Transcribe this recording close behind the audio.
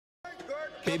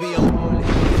Baby, I'm holy.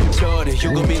 Shorty,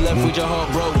 you gon' be left with your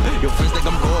heart broke. Your friends think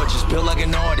I'm gorgeous, built like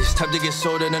an artist. Time to get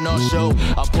sold in an art show.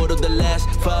 I pulled up the last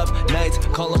 5 nights,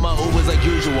 calling my Ubers like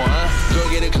usual, huh? Girl,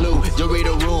 get a clue, you'll read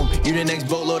a room. You the next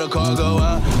boatload of cargo,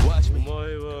 huh? Watch me.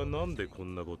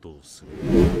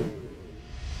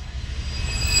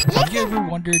 Have you ever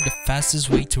wondered the fastest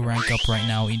way to rank up right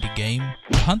now in the game?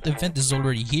 The hunt event is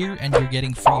already here and you're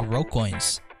getting free raw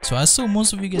coins. So I assume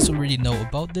most of you guys already know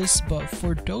about this, but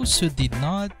for those who did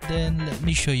not, then let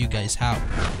me show you guys how.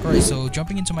 Alright, so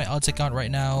jumping into my alt account right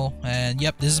now, and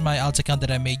yep, this is my alt account that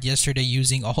I made yesterday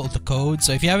using all the codes.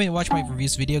 So if you haven't watched my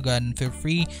previous video, go ahead and feel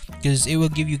free, because it will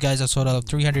give you guys a total of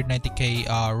 390k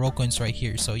raw coins right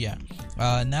here. So yeah,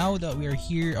 now that we are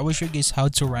here, I will show you guys how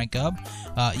to rank up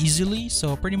easily.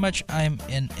 So pretty much I'm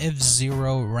in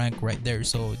F0 rank right there.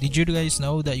 So did you guys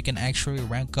know that you can actually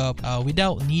rank up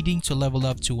without needing to level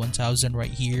up to 1000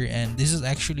 right here? And this is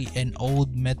actually an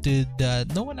old method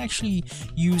that no one actually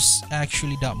use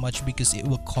that much, because it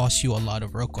will cost you a lot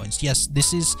of raw coins. Yes,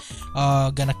 this is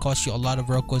gonna cost you a lot of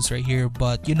raw coins right here,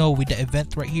 but you know, with the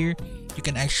event right here, you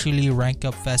can actually rank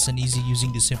up fast and easy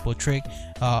using this simple trick,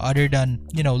 other than,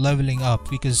 you know, leveling up,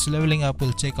 because leveling up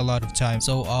will take a lot of time.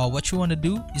 So what you want to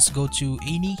do is go to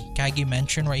any Kage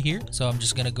mansion right here. So I'm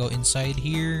just gonna go inside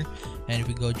here, and if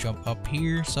we go jump up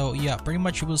here, so yeah, pretty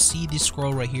much you will see this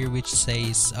scroll right here which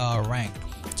says rank.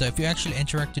 So if you actually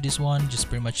interact to this one, just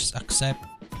pretty much just accept,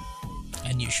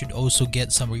 and you should also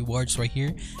get some rewards right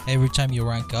here every time you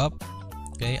rank up.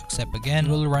 Okay, accept again.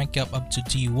 You will rank up to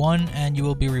D1 and you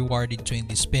will be rewarded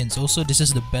 20 spins. Also, this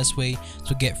is the best way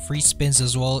to get free spins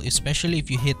as well, especially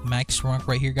if you hit max rank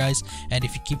right here, guys. And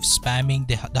if you keep spamming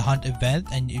the hunt event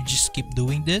and you just keep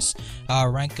doing this,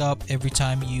 rank up every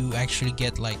time you actually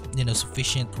get, like, you know,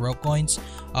 sufficient raw coins,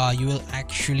 you will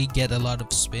actually get a lot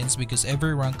of spins, because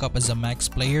every rank up as a max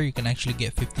player you can actually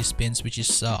get 50 spins, which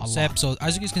is a lot. So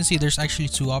as you guys can see, there's actually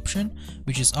 2 options,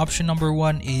 which is option number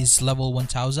 1 is level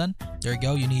 1000. There you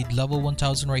go, you need level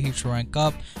 1000 right here to rank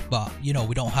up, but you know,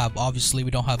 we don't have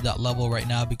that level right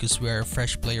now because we are a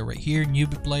fresh player right here,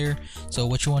 newbie player. So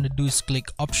what you want to do is click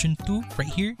option 2 right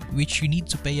here, which you need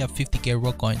to pay up 50k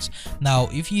raw coins. Now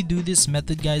if you do this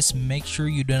method, guys, make sure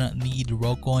you do not need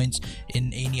raw coins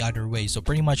in any other way. So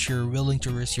pretty much you're willing to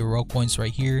risk your raw coins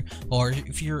right here, or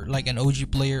if you're like an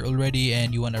OG player already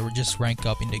and you want to just rank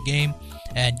up in the game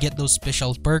and get those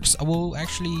special perks. I will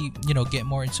actually, you know, get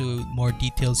more into more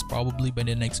details probably by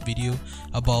the next video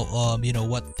about you know,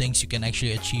 what things you can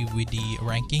actually achieve with the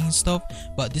ranking stuff.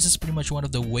 But this is pretty much one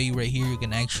of the way right here you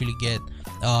can actually get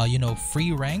you know,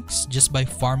 free ranks just by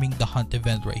farming the hunt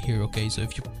event right here. Okay, so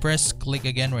if you press click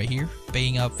again right here,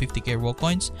 paying up 50k raw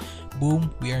coins,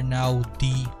 boom, we are now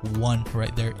D1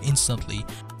 right there instantly.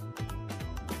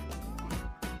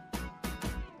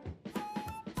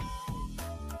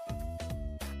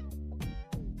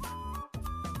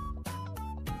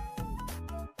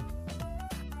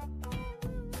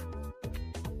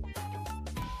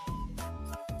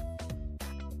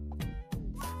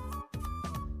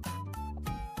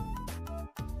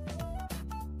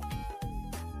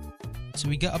 So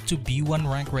we got up to B1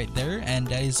 rank right there, and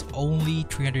that is only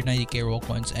 390k raw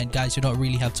coins. And guys, you don't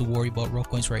really have to worry about raw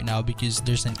coins right now, because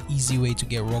there's an easy way to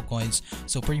get raw coins.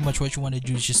 So pretty much what you want to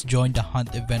do is just join the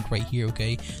hunt event right here.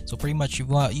 Okay, so pretty much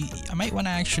I might want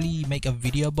to actually make a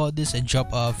video about this and drop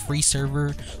a free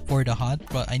server for the hunt,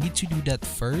 but I need to do that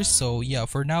first. So yeah,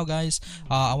 for now, guys,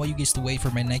 I want you guys to wait for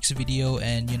my next video,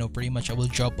 and you know, pretty much I will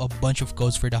drop a bunch of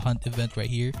codes for the hunt event right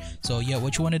here. So yeah,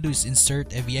 what you want to do is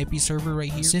insert a VIP server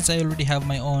right here. Since I already have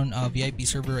my own VIP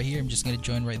server right here, I'm just gonna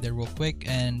join right there real quick.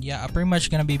 And yeah, I'm pretty much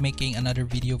gonna be making another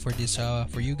video for this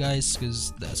for you guys,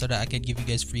 so that I can give you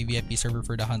guys free VIP server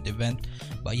for the hunt event.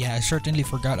 But yeah, I certainly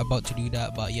forgot about to do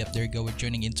that. But yep, there you go, we're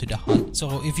joining into the hunt.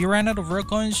 So if you ran out of raw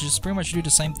coins, just pretty much do the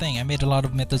same thing. I made a lot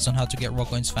of methods on how to get raw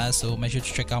coins fast, so make sure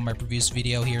to check out my previous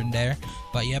video here and there.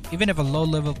 But yep, even if a low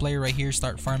level player right here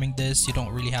start farming this, you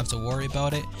don't really have to worry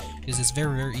about it, because it's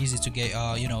very easy to get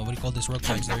you know, what do you call this, raw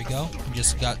coins. There we go, we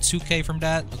just got 2k from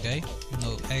that. Okay,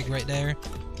 no egg right there.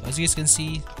 As you guys can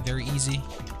see, very easy.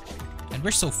 And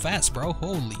we're so fast, bro.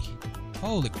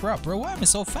 Holy crap, bro, why am I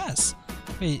so fast?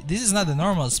 Wait, this is not the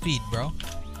normal speed, bro.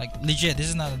 Like legit, this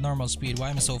is not the normal speed. Why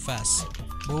am I so fast?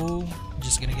 Boom,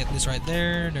 just gonna get this right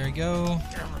there. There we go,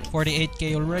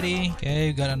 48k already. Okay,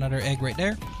 we got another egg right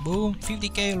there. Boom,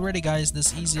 50k already, guys.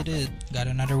 That's easy. Got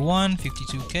another one,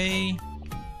 52k.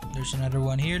 There's another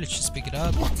one here, let's just pick it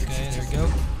up. Okay, there we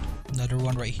go. Another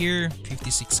one right here,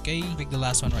 56k. Pick the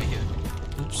last one right here.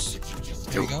 Oops.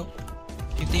 There we go.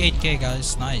 58k,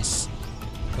 guys. Nice.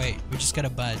 Wait, we just got a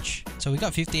badge. So we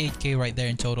got 58k right there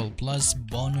in total, plus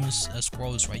bonus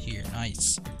scrolls right here.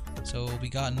 Nice. So we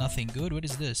got nothing good. What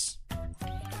is this?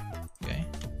 Okay,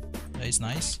 that is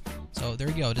nice. So there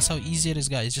you go. That's how easy it is,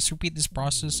 guys. Just repeat this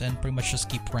process and pretty much just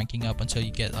keep ranking up until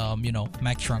you get you know,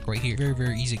 max rank right here. Very,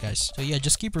 very easy, guys. So yeah,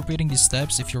 just keep repeating these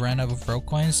steps if you ran out of rogue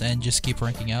coins and just keep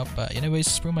ranking up. But anyways,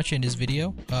 that's pretty much in this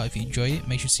video. If you enjoy it,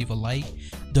 make sure to leave a like.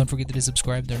 Don't forget to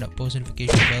subscribe, turn up post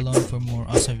notification bell on for more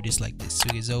awesome videos like this.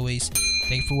 So as always,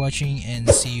 thank you for watching and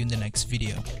see you in the next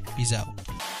video. Peace out.